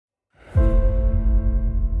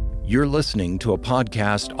You're listening to a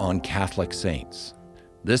podcast on Catholic saints.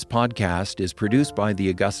 This podcast is produced by the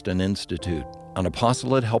Augustine Institute, an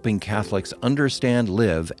apostolate helping Catholics understand,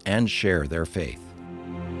 live, and share their faith.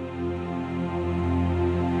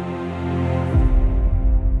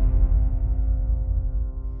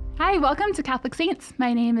 Hi, welcome to Catholic Saints.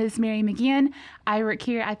 My name is Mary McGeehan. I work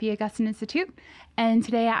here at the Augustine Institute, and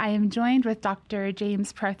today I am joined with Dr.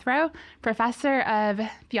 James Prothro, Professor of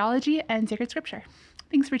Theology and Sacred Scripture.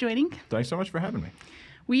 Thanks for joining. Thanks so much for having me.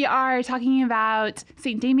 We are talking about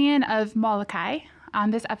St. Damien of Molokai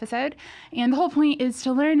on this episode, and the whole point is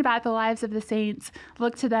to learn about the lives of the saints,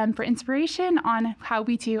 look to them for inspiration on how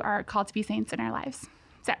we too are called to be saints in our lives.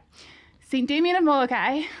 So, St. Damien of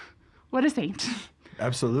Molokai, what a saint.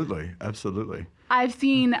 Absolutely. I've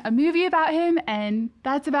seen a movie about him, and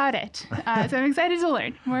that's about it. So I'm excited to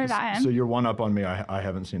learn more about him. So you're one up on me. I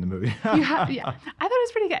haven't seen the movie. Yeah. I thought it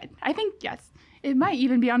was pretty good. I think, yes. It might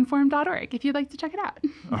even be on forum.org if you'd like to check it out.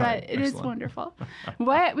 But right, it is wonderful.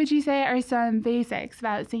 What would you say are some basics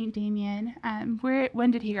about St. Damien? When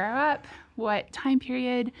did he grow up? What time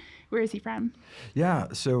period? Where is he from? Yeah,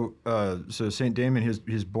 so St. Damien,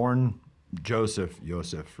 he's born Joseph,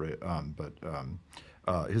 right?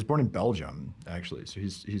 He was born in Belgium, actually. So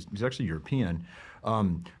he's actually European,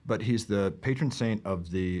 but he's the patron saint of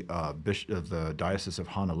the Diocese of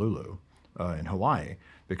Honolulu in Hawaii,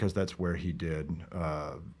 because that's where he did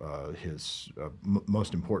his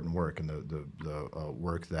most important work, and the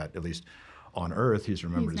work that, at least on earth, he's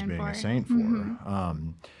remembered as being a saint for.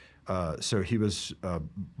 Mm-hmm. So he was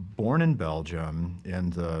born in Belgium in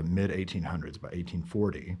the mid-1800s, about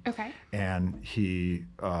 1840. Okay. And he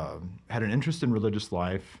had an interest in religious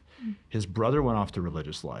life. His brother went off to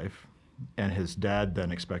religious life, and his dad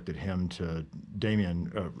then expected him to,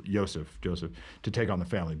 Joseph, to take on the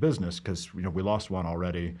family business, because we lost one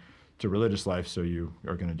already to religious life, so you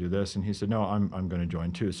are going to do this. And he said, no, I'm going to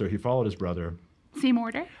join too. So he followed his brother. Same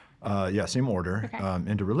order? Yeah, same order, okay.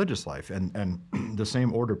 Into religious life. And the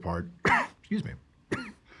same order part, excuse me,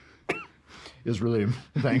 is really,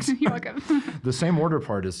 thanks. You're welcome. The same order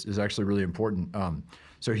part is actually really important.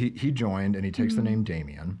 So he joined, and he takes the name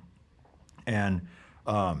Damien, and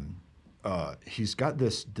he's got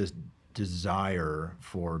this desire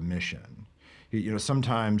for mission.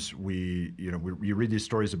 Sometimes you read these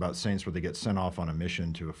stories about saints where they get sent off on a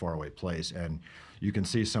mission to a faraway place, and you can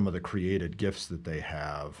see some of the created gifts that they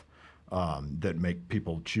have that make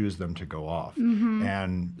people choose them to go off. Mm-hmm.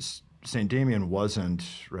 And St. Damien wasn't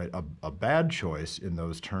a bad choice in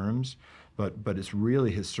those terms, but it's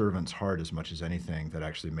really his servant's heart as much as anything that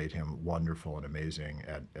actually made him wonderful and amazing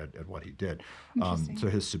at what he did. So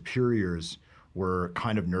his superiors were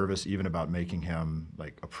kind of nervous even about making him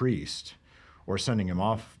like a priest or sending him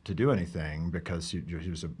off to do anything, because he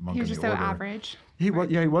was a monk in the order. He was just so average. He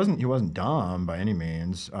wasn't dumb by any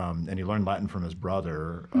means, and he learned Latin from his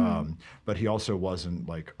brother, but he also wasn't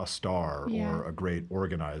like a star or a great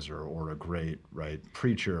organizer or a great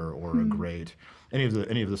preacher or a great any of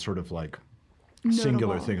the sort of like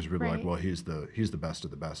singular things where people are like, well, he's the best of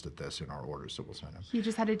the best at this in our order, so we'll send him. He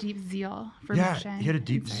just had a deep zeal for mission. Yeah, he had a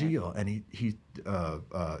deep zeal, and he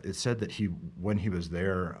it said that when he was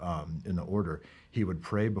there in the order, he would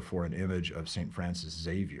pray before an image of St. Francis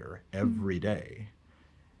Xavier every day,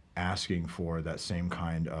 asking for that same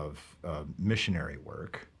kind of missionary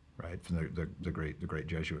work. Right, from the great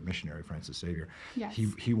Jesuit missionary Francis Xavier. Yes.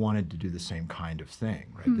 He wanted to do the same kind of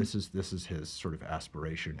thing. Right, this is his sort of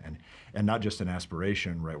aspiration, and not just an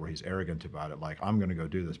aspiration, right, where he's arrogant about it, like I'm going to go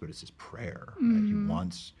do this, but it's his prayer. Right? He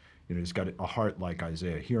wants, he's got a heart like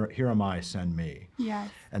Isaiah. Here am I, send me.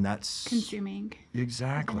 Yes. And that's consuming.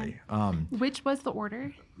 Exactly. Which was the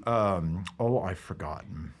order? I've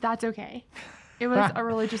forgotten. That's okay. It was a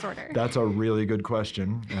religious order. That's a really good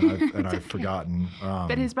question, and I've forgotten.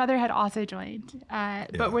 But his brother had also joined.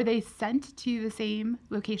 But were they sent to the same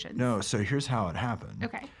locations? No, so here's how it happened.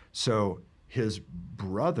 Okay. So his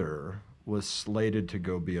brother was slated to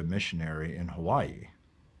go be a missionary in Hawaii,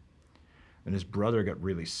 and his brother got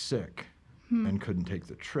really sick and couldn't take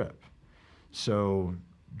the trip. So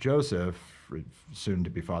Joseph, soon to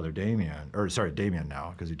be Father Damien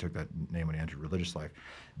now, because he took that name when he entered religious life,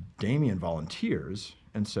 Damien volunteers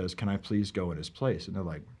and says, can I please go in his place? And they're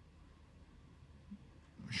like,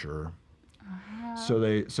 sure. So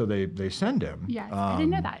they send him. Yes, I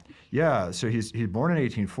didn't know that. Yeah, so he's born in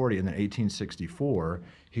 1840, and then 1864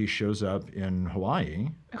 he shows up in Hawaii.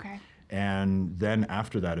 Okay. And then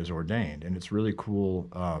after that is ordained, and it's really cool.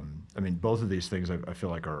 Both of these things I feel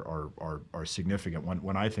like are significant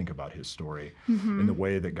when I think about his story in the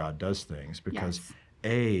way that God does things, because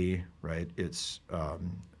it's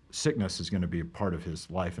sickness is going to be a part of his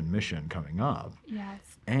life and mission coming up. Yes.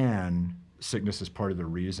 And sickness is part of the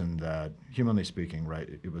reason that, humanly speaking, right,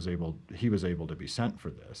 he was able to be sent for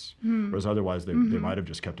this. Whereas otherwise they might have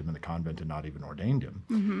just kept him in the convent and not even ordained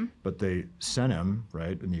him. But they sent him,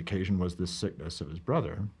 right, and the occasion was this sickness of his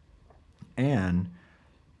brother. And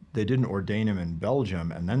they didn't ordain him in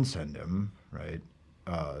Belgium and then send him, right?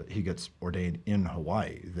 He gets ordained in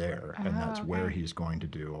Hawaii there, and that's where he's going to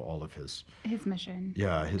do all of his mission.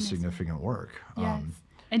 Yeah, his significant work. Yes.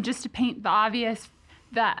 And just to paint the obvious,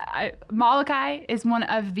 that Molokai is one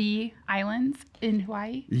of the islands in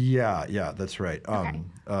Hawaii. Yeah, that's right.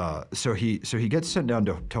 So he gets sent down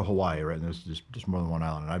to Hawaii, right? And there's just more than one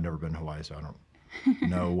island. And I've never been to Hawaii, so I don't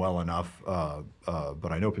know well enough.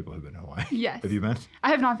 But I know people who've been to Hawaii. Yes. Have you been? I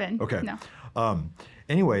have not been. Okay. No.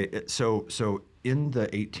 Anyway, so in the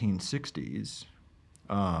 1860s,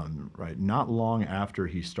 right, not long after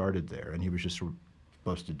he started there, and he was just sort of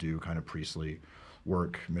supposed to do kind of priestly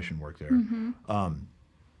work, mission work there.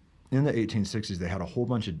 In the 1860s, they had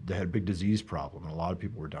a big disease problem, and a lot of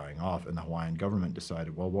people were dying off, and the Hawaiian government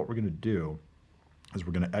decided, well, what we're going to do is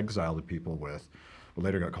we're going to exile the people with what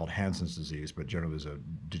later got called Hansen's disease, but generally was a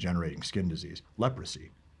degenerating skin disease,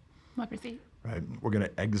 leprosy. Leprosy. Right? We're going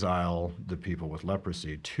to exile the people with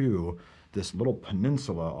leprosy to this little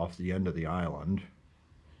peninsula off the end of the island,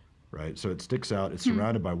 right? So it sticks out, it's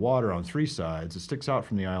surrounded by water on three sides, it sticks out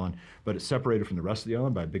from the island, but it's separated from the rest of the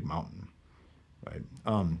island by a big mountain. Right,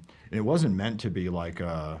 and it wasn't meant to be like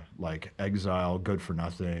exile, good for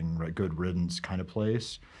nothing, right, good riddance kind of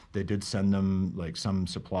place. They did send them like some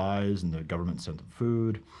supplies, and the government sent them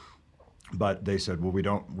food, but they said, well, we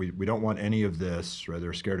don't want any of this. Right,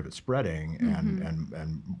 they're scared of it spreading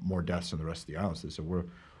and more deaths in the rest of the island. So they said, we're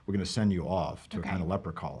going to send you off to a kind of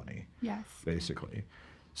leper colony. Yes, basically.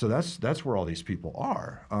 So that's where all these people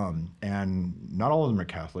are, and not all of them are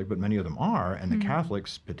Catholic, but many of them are. And the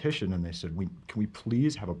Catholics petitioned, and they said, "Can we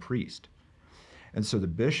please have a priest?" And so the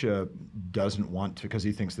bishop doesn't want to, because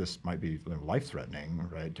he thinks this might be life-threatening,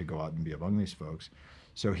 right, to go out and be among these folks.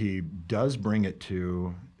 So he does bring it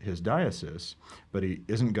to his diocese, but he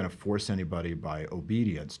isn't going to force anybody by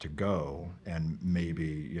obedience to go and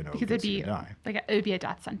maybe because it'd be die. It would be a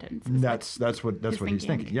death sentence. That's what he's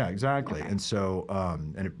thinking. Yeah, exactly. Okay. And so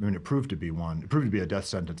it proved to be a death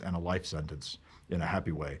sentence and a life sentence in a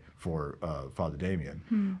happy way for Father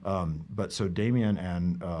Damien. But so Damien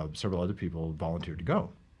and several other people volunteered to go.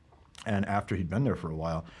 And after he'd been there for a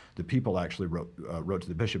while, the people actually wrote to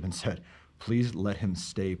the bishop and said, please let him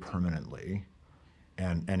stay permanently.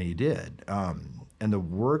 And he did. And the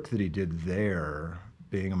work that he did there,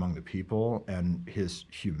 being among the people, and his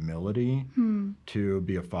humility to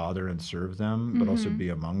be a father and serve them, but also be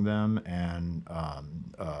among them and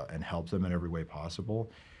help them in every way possible,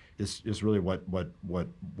 is really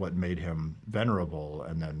what made him venerable.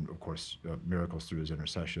 And then, of course, miracles through his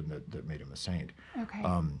intercession that made him a saint.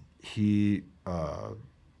 Okay.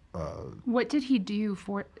 What did he do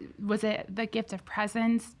for? Was it the gift of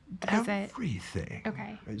presence? Everything.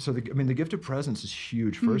 Okay. So the gift of presence is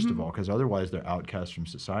huge, first of all, because otherwise they're outcast from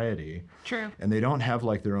society. True. And they don't have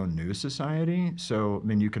like their own new society. So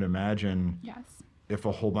you can imagine. Yes. If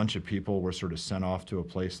a whole bunch of people were sort of sent off to a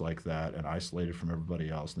place like that and isolated from everybody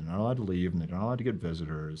else, they're not allowed to leave and they're not allowed to get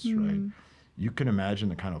visitors, right? You can imagine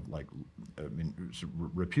the kind of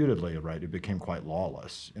reputedly, right, it became quite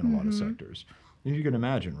lawless in a lot of sectors. And you can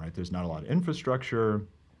imagine, right, there's not a lot of infrastructure.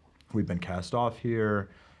 We've been cast off here,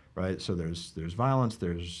 right? So there's violence,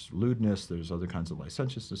 there's lewdness, there's other kinds of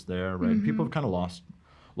licentiousness there, right? People have kind of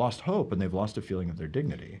lost hope, and they've lost a feeling of their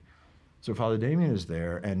dignity. So Father Damien is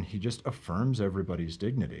there, and he just affirms everybody's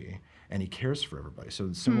dignity, and he cares for everybody.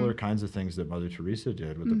 So similar kinds of things that Mother Teresa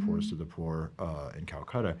did with the poorest of the poor in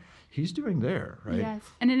Calcutta, he's doing there, right? Yes,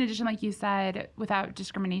 and in addition, like you said, without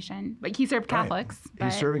discrimination. Like he served Catholics.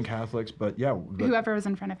 Right. He's serving Catholics, but whoever was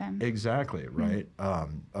in front of him. Exactly, right?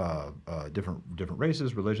 Different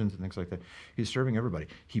races, religions, and things like that. He's serving everybody.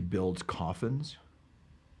 He builds coffins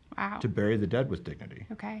to bury the dead with dignity.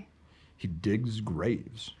 Okay. He digs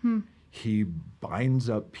graves. He binds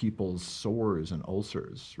up people's sores and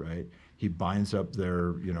ulcers, right? He binds up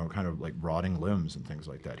their, kind of like rotting limbs and things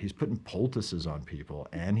like that. He's putting poultices on people,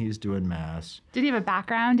 and he's doing mass. Did he have a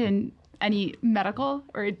background in any medical,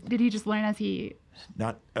 or did he just learn as he?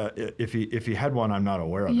 Not if he had one, I'm not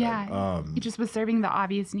aware of it. Yeah, he just was serving the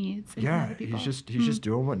obvious needs. Yeah, he's just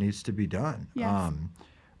doing what needs to be done. Yes.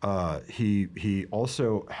 He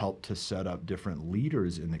also helped to set up different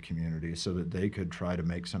leaders in the community so that they could try to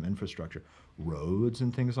make some infrastructure, roads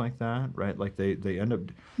and things like that, right? Like they end up,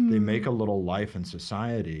 they make a little life in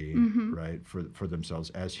society, right, for themselves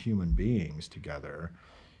as human beings together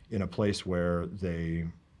in a place where they,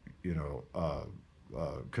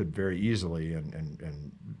 could very easily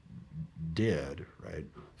and did, right,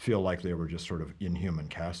 feel like they were just sort of inhuman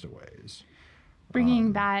castaways.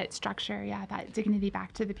 Bringing that structure, that dignity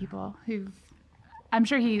back to the people I'm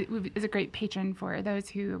sure he is a great patron for those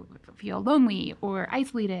who feel lonely or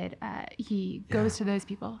isolated. He goes to those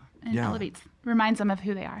people and reminds them of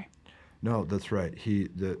who they are. No, that's right.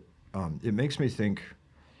 It makes me think,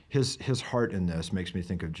 his heart in this makes me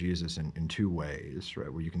think of Jesus in two ways,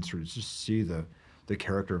 right? Where you can sort of just see the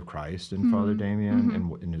character of Christ in Father Damien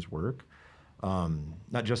and in his work,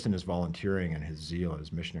 not just in his volunteering and his zeal,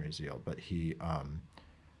 his missionary zeal, but he,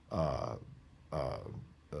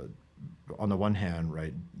 on the one hand,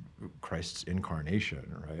 right, Christ's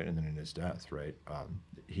incarnation, right, and then in his death, right,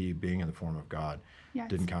 he being in the form of God,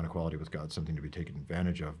 didn't count equality with God something to be taken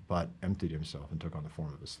advantage of, but emptied himself and took on the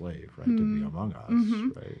form of a slave, right, to be among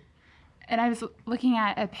us, right. And I was looking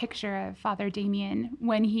at a picture of Father Damien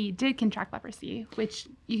when he did contract leprosy, which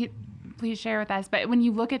you could please share with us. But when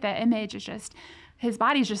you look at the image, it's just, his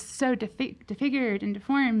body's just so disfigured and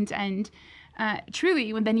deformed. And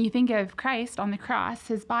truly, when then you think of Christ on the cross,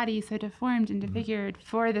 his body so deformed and disfigured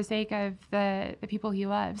for the sake of the people he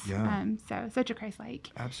loves. So such a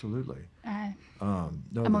Christ-like. Absolutely.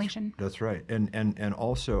 Immolation. That's right. And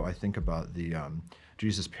also I think about the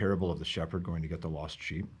Jesus parable of the shepherd going to get the lost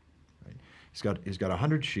sheep. Right? He's got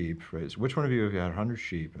 100 sheep. Right? So which one of you, if you had 100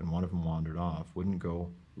 sheep and one of them wandered off, wouldn't go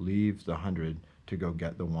leave the 100 to go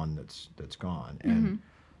get the one that's gone? And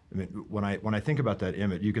I mean, when I think about that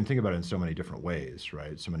image, you can think about it in so many different ways,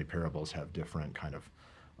 right? So many parables have different kind of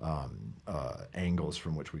angles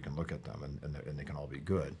from which we can look at them, and they can all be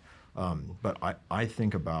good. But I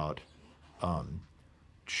think about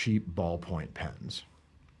cheap ballpoint pens,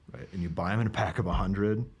 right? And you buy them in a pack of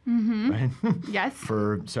 100, right? Yes.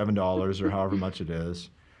 For $7 or however much it is.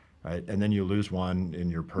 Right, and then you lose one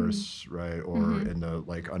in your purse, right, or in the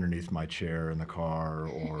underneath my chair in the car,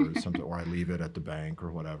 or something, or I leave it at the bank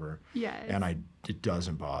or whatever. Yes. And it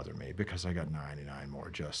doesn't bother me because I got 99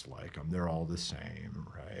 more just like them. They're all the same,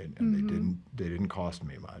 right? And they didn't cost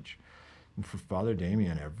me much. And for Father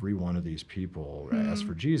Damien, every one of these people, right, as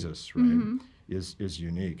for Jesus, right, is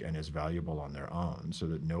unique and is valuable on their own, so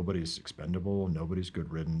that nobody's expendable, nobody's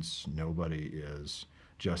good riddance, nobody is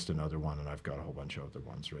just another one, and I've got a whole bunch of other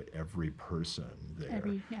ones, right? Every person there,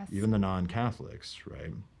 even the non-Catholics,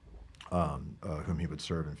 right, whom he would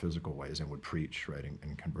serve in physical ways and would preach, right,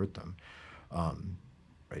 and convert them,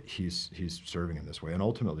 right? He's serving in this way, and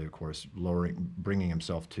ultimately, of course, bringing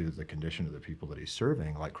himself to the condition of the people that he's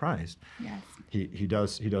serving, like Christ. Yes. He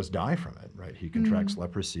does die from it, right? He contracts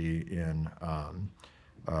leprosy in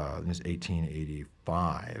his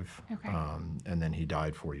 1885, and then he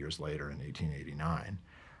died 4 years later in 1889.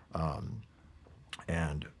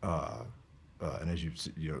 And as you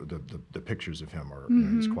see, the pictures of him are,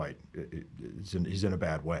 he's quite, he's in a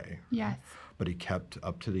bad way. Yes. But he kept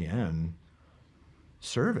up to the end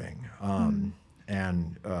serving.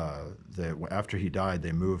 And after he died,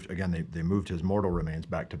 they moved his mortal remains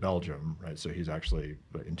back to Belgium, right? So he's actually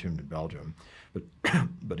entombed in Belgium,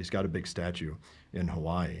 but he's got a big statue in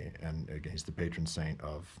Hawaii, and again, he's the patron saint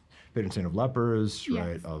of lepers,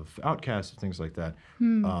 right? Of outcasts, things like that,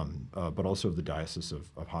 but also of the diocese of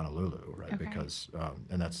Honolulu, right? Okay. Because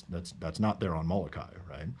and that's not there on Molokai,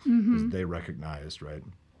 right? Because they recognized, right,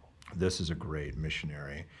 this is a great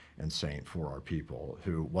missionary and saint for our people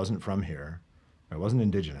who wasn't from here. It wasn't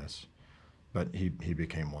indigenous, but he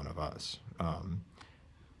became one of us.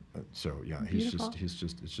 So yeah, it's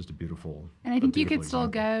just a beautiful. And I think you could still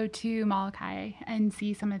go to Molokai and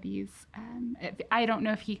see some of these. I don't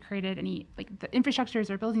know if he created any the infrastructures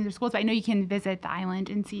or buildings or schools, but I know you can visit the island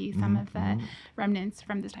and see some of the remnants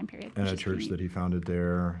from this time period. And a church that he founded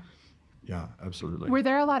there. Yeah, absolutely. Were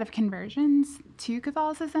there a lot of conversions to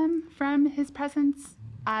Catholicism from his presence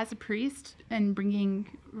as a priest and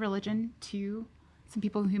bringing religion to some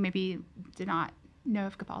people who maybe did not know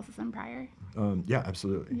of Catholicism prior? Yeah,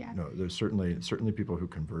 absolutely. Yeah. No, there's certainly people who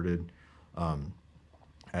converted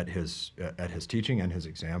at his teaching and his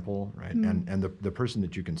example, right? And the person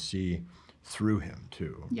that you can see through him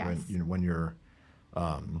too. Yes. When you're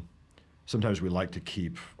sometimes we like to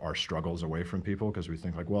keep our struggles away from people because we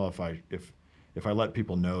think well, if I let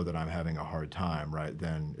people know that I'm having a hard time, right,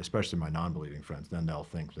 then especially my non-believing friends, then they'll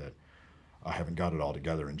think that I haven't got it all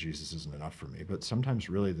together and Jesus isn't enough for me. But sometimes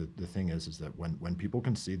really the thing is that when people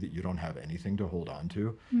can see that you don't have anything to hold on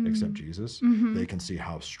to except Jesus, they can see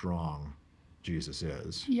how strong Jesus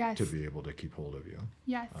is to be able to keep hold of you.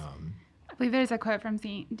 Yes. I believe there's a quote from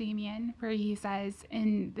St. Damien where he says,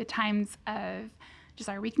 in the times of just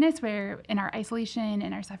our weakness, where in our isolation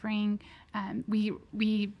and our suffering,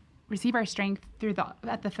 we receive our strength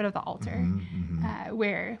at the foot of the altar,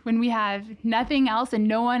 where when we have nothing else and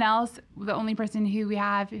no one else, the only person who we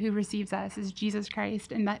have who receives us is Jesus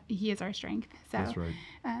Christ, and that He is our strength. So That's right.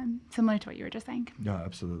 Similar to what you were just saying. Yeah,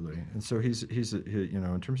 absolutely. And so he's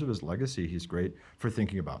in terms of his legacy, he's great for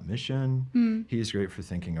thinking about mission. He's great for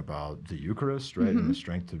thinking about the Eucharist, right, and the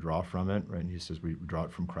strength to draw from it, right. And he says we draw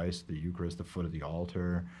it from Christ, the Eucharist, the foot of the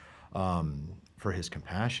altar. For his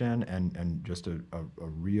compassion and just a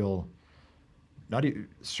real,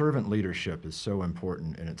 servant leadership is so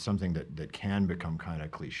important, and it's something that can become kind of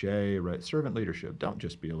cliche, right? Servant leadership, don't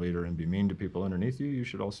just be a leader and be mean to people underneath you. You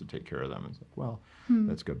should also take care of them. It's like, well,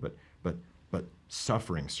 that's good, but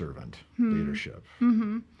suffering servant leadership,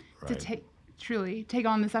 right? To truly take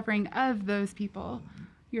on the suffering of those people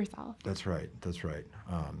yourself. That's right.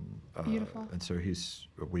 Beautiful. And so he's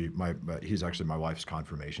actually my wife's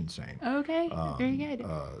confirmation saint. Okay, very good.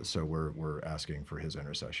 So we're asking for his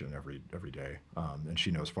intercession every day, and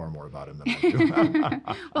she knows far more about him than I do.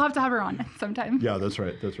 We'll have to have her on sometime. Yeah, that's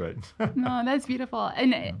right. No, that's beautiful.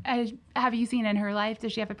 And have you seen in her life,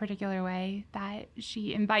 does she have a particular way that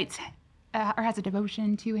she invites or has a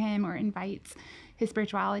devotion to him, or invites his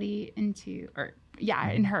spirituality into,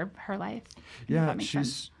 in her life? Yeah,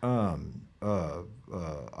 she's. I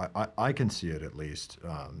can see it, at least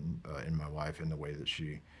in my wife, in the way that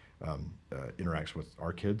she interacts with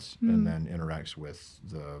our kids, and then interacts with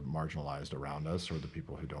the marginalized around us, or the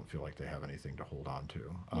people who don't feel like they have anything to hold on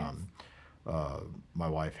to. Yes. My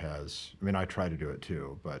wife has, I try to do it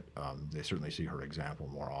too, but they certainly see her example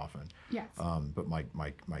more often. Yes. But my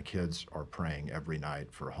kids are praying every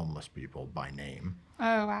night for homeless people by name.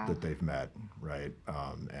 Oh, wow. That they've met, right,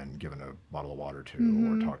 and given a bottle of water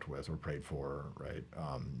to, or talked with, or prayed for, right,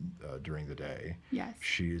 during the day. Yes.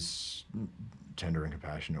 She's tender and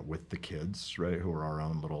compassionate with the kids, right, who are our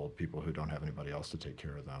own little people who don't have anybody else to take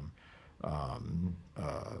care of them.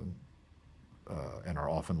 And are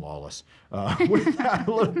often lawless with that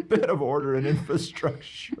little bit of order and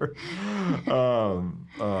infrastructure.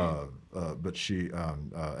 But she,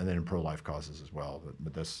 and then in pro-life causes as well.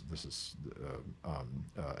 But this is,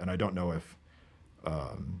 and I don't know if,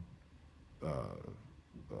 I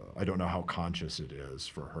don't know how conscious it is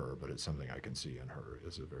for her, but it's something I can see in her,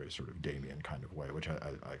 is a very sort of Damien kind of way, which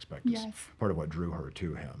I expect is part of what drew her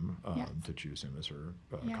to him, to choose him as her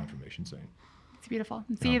confirmation saint. It's beautiful.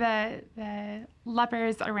 And see the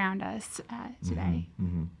lepers around us today.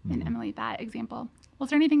 And Emily, that example. Was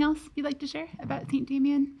there anything else you'd like to share about St.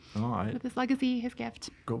 Damien? With his legacy, his gift?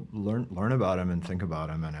 Go learn about him and think about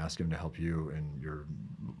him, and ask him to help you in your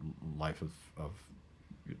life of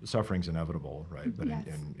suffering's inevitable, right? But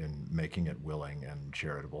in making it willing and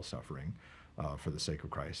charitable suffering for the sake of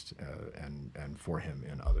Christ and for him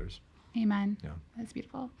in others. Amen. Yeah. That's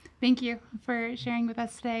beautiful. Thank you for sharing with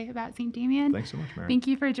us today about St. Damien. Thanks so much, Mary. Thank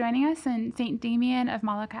you for joining us, and St. Damien of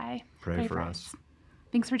Molokai. Pray for us.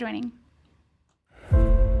 Thanks for joining.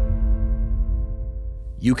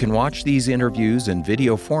 You can watch these interviews in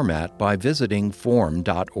video format by visiting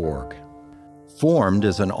formed.org. Formed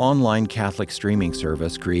is an online Catholic streaming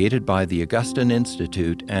service created by the Augustine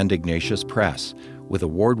Institute and Ignatius Press, with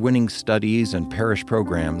award-winning studies and parish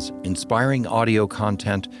programs, inspiring audio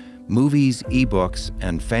content, movies, ebooks,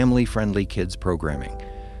 and family-friendly kids programming.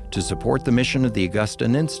 To support the mission of the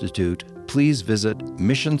Augustine Institute, please visit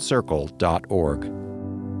missioncircle.org.